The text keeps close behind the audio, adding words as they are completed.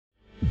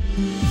Hi,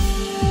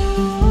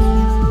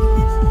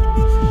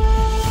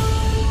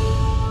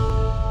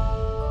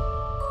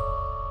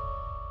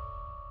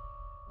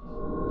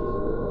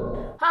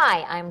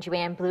 I'm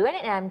Joanne Blewin,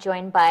 and I'm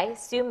joined by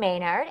Sue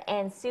Maynard,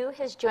 and Sue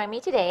has joined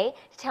me today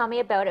to tell me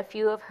about a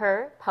few of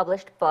her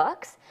published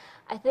books.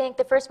 I think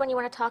the first one you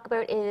want to talk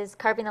about is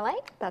Carving the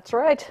Light? That's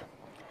right.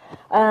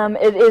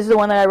 It is the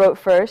one that I wrote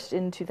first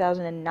in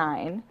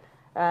 2009.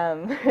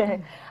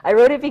 I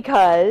wrote it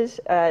because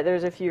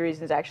there's a few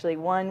reasons, actually.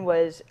 One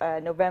was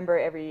November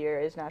every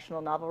year is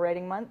National Novel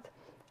Writing Month.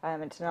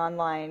 It's an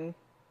online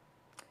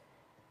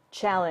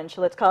challenge,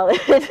 let's call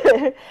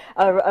it,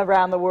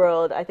 around the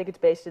world. I think it's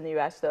based in the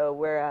US, though,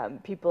 where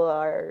people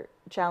are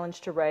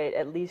challenged to write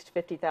at least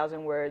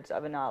 50,000 words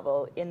of a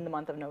novel in the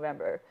month of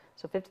November.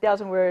 So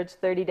 50,000 words,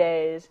 30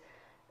 days,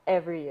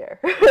 every year.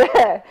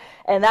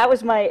 And that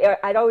was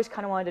I'd always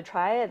kind of wanted to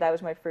try it. That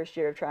was my first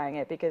year of trying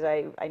it because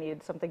I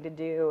needed something to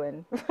do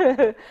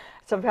and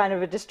some kind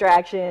of a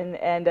distraction.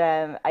 And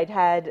I'd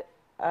had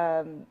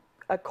a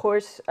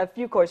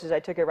few courses I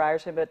took at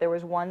Ryerson, but there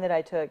was one that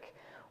I took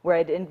where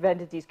I'd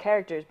invented these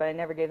characters, but I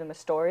never gave them a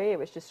story. It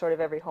was just sort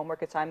of every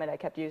homework assignment I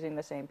kept using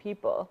the same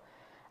people.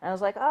 And I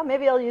was like, oh,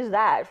 maybe I'll use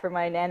that for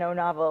my nano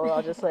novel.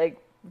 I'll just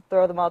like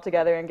throw them all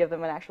together and give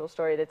them an actual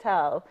story to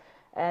tell.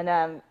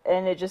 And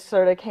it just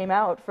sort of came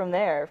out from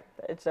there.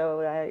 And so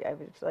I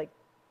was like,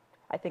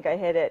 I think I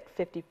hit it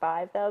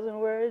 55,000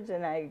 words,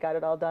 and I got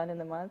it all done in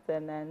the month,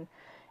 and then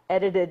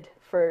edited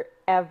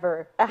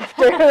forever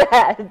after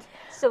that.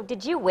 So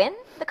did you win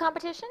the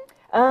competition?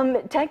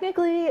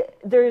 Technically,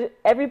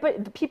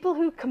 the people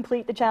who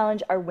complete the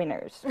challenge are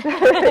winners.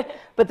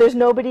 But there's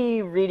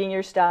nobody reading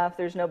your stuff.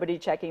 There's nobody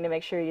checking to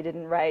make sure you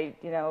didn't write,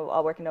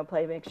 all work and no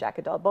play makes Jack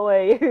a dull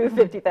boy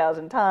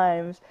 50,000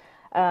 times.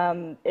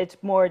 It's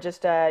more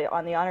just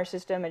on the honor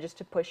system and just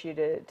to push you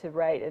to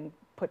write and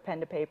put pen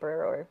to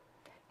paper or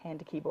hand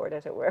to keyboard,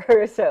 as it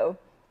were. So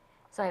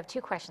I have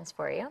two questions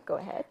for you. Go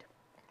ahead.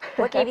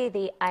 What gave you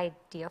the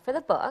idea for the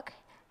book,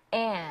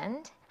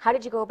 and how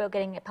did you go about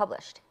getting it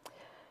published?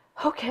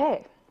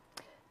 Okay.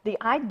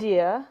 The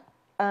idea,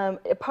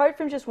 apart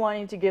from just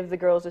wanting to give the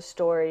girls a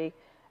story,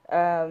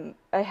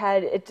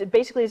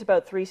 basically it's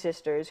about three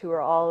sisters who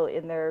are all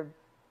in their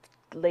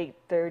late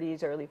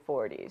 30s, early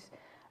 40s.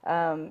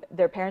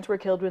 Their parents were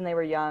killed when they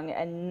were young,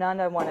 and none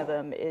of one of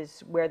them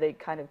is where they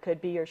kind of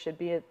could be or should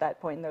be at that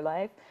point in their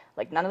life.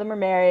 Like, none of them are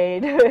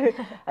married,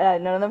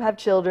 none of them have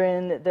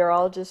children. They're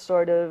all just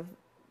sort of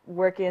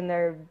working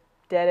their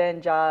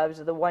dead-end jobs.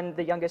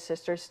 The youngest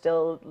sister's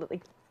still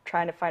like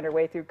trying to find her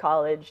way through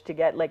college to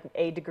get like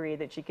a degree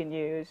that she can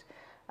use,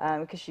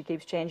 because she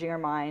keeps changing her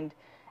mind.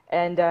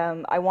 And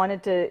I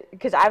wanted to,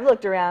 because I've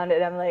looked around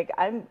and I'm like,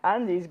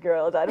 I'm these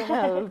girls. I don't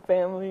have a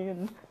family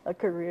and a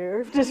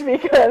career to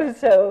speak of.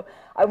 So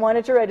I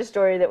wanted to write a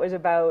story that was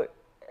about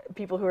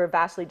people who are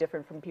vastly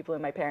different from people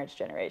in my parents'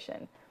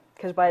 generation.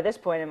 Because by this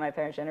point in my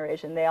parents'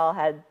 generation, they all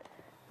had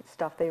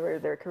stuff. They were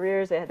their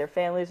careers, they had their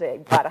families, they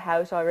had bought a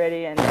house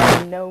already, and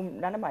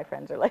none of my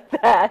friends are like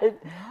that.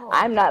 No.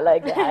 I'm not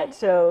like that.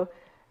 So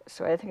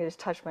I think I just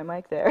touched my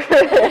mic there.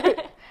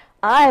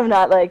 I'm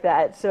not like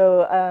that.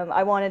 So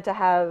I wanted to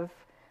have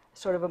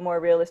sort of a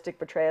more realistic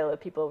portrayal of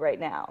people right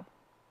now.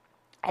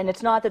 And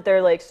it's not that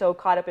they're like so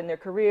caught up in their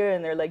career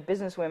and they're like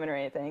businesswomen or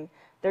anything.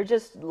 They're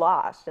just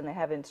lost and they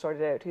haven't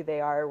sorted out who they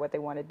are or what they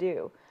want to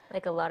do.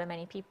 Like a lot of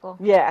many people.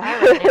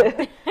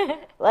 Yeah.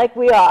 Like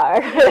we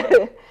are.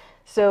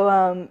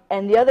 So,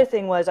 and the other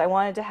thing was I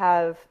wanted to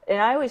have, and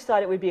I always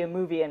thought it would be a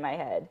movie in my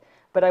head,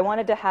 but I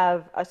wanted to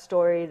have a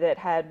story that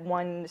had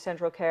one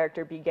central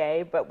character be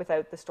gay, but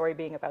without the story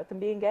being about them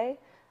being gay.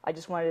 I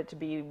just wanted it to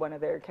be one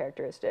of their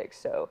characteristics.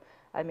 So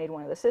I made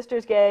one of the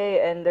sisters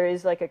gay, and there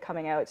is like a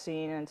coming out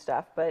scene and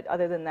stuff, but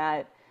other than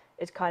that,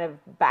 it's kind of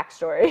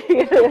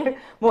backstory.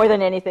 More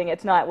than anything,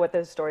 it's not what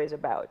the story is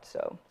about.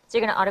 So you're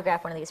going to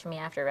autograph one of these for me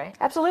after, right?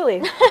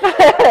 Absolutely.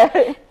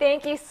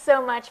 Thank you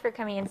so much for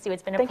coming in, Sue.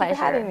 It's been a pleasure. Thank you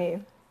for having me.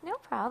 No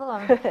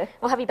problem.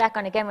 We'll have you back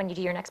on again when you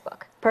do your next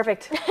book.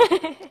 Perfect.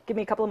 Give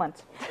me a couple of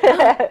months.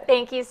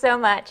 Thank you so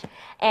much.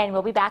 And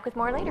we'll be back with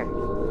more later.